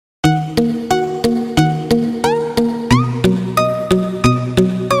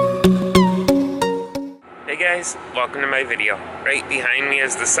guys, welcome to my video. Right behind me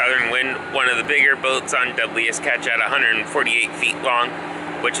is the Southern Wind, one of the bigger boats on Deadliest Catch at 148 feet long,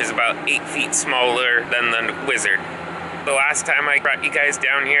 which is about 8 feet smaller than the Wizard. The last time I brought you guys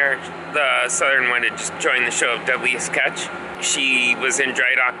down here, the Southern Wind had just joined the show of Deadliest Catch. She was in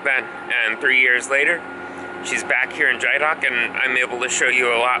Drydock then, and 3 years later, she's back here in Drydock, and I'm able to show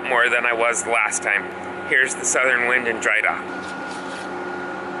you a lot more than I was the last time. Here's the Southern Wind in Drydock.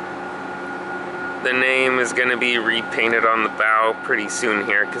 The name is going to be repainted on the bow pretty soon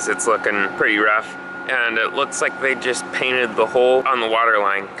here because it's looking pretty rough. And it looks like they just painted the hole on the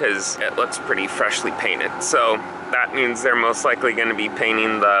waterline because it looks pretty freshly painted. So that means they're most likely going to be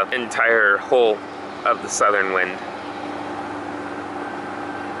painting the entire hull of the Southern Wind.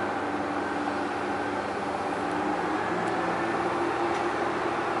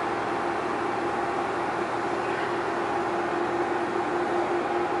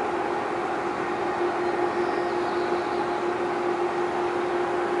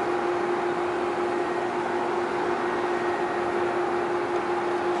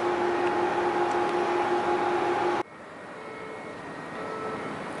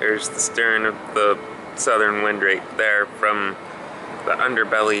 There's the stern of the Southern Wind right there from the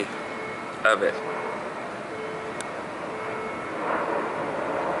underbelly of it.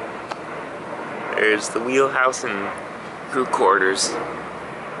 There's the wheelhouse and crew quarters.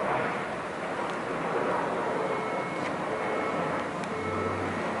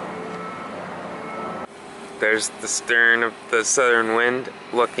 There's the stern of the Southern Wind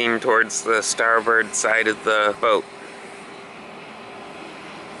looking towards the starboard side of the boat.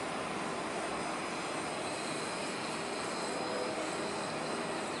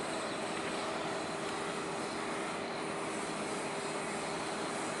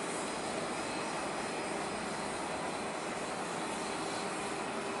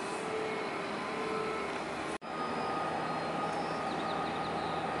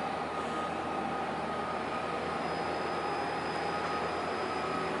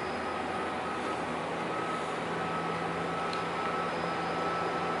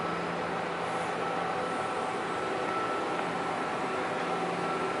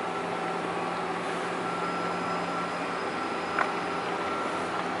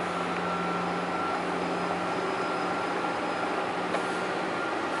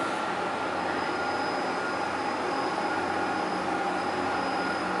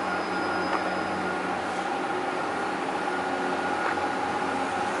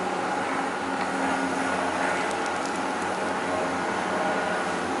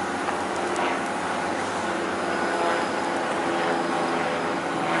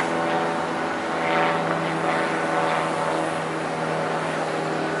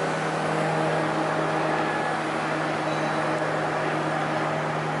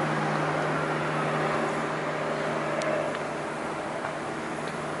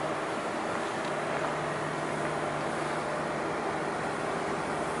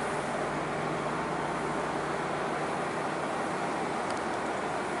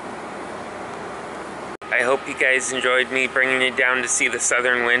 I hope you guys enjoyed me bringing you down to see the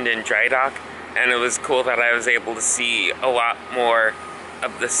Southern Wind in Drydock, and it was cool that I was able to see a lot more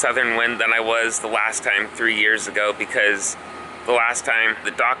of the Southern Wind than I was the last time 3 years ago, because the last time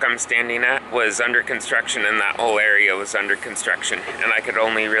the dock I'm standing at was under construction and that whole area was under construction, and I could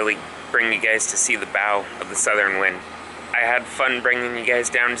only really bring you guys to see the bow of the Southern Wind. I had fun bringing you guys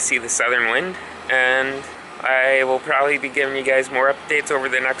down to see the Southern Wind, and I will probably be giving you guys more updates over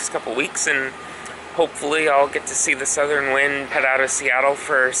the next couple weeks, and hopefully I'll get to see the Southern Wind head out of Seattle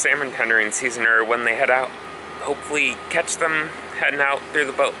for salmon tendering season, or when they head out. Hopefully catch them heading out through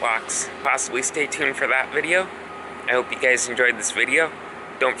the boat locks. Possibly stay tuned for that video. I hope you guys enjoyed this video.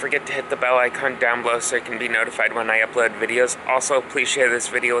 Don't forget to hit the bell icon down below so you can be notified when I upload videos. Also, please share this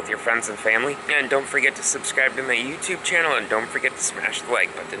video with your friends and family. And don't forget to subscribe to my YouTube channel, and don't forget to smash the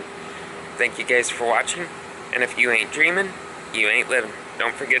like button. Thank you guys for watching, and if you ain't dreaming, you ain't living.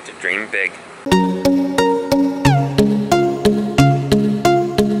 Don't forget to dream big.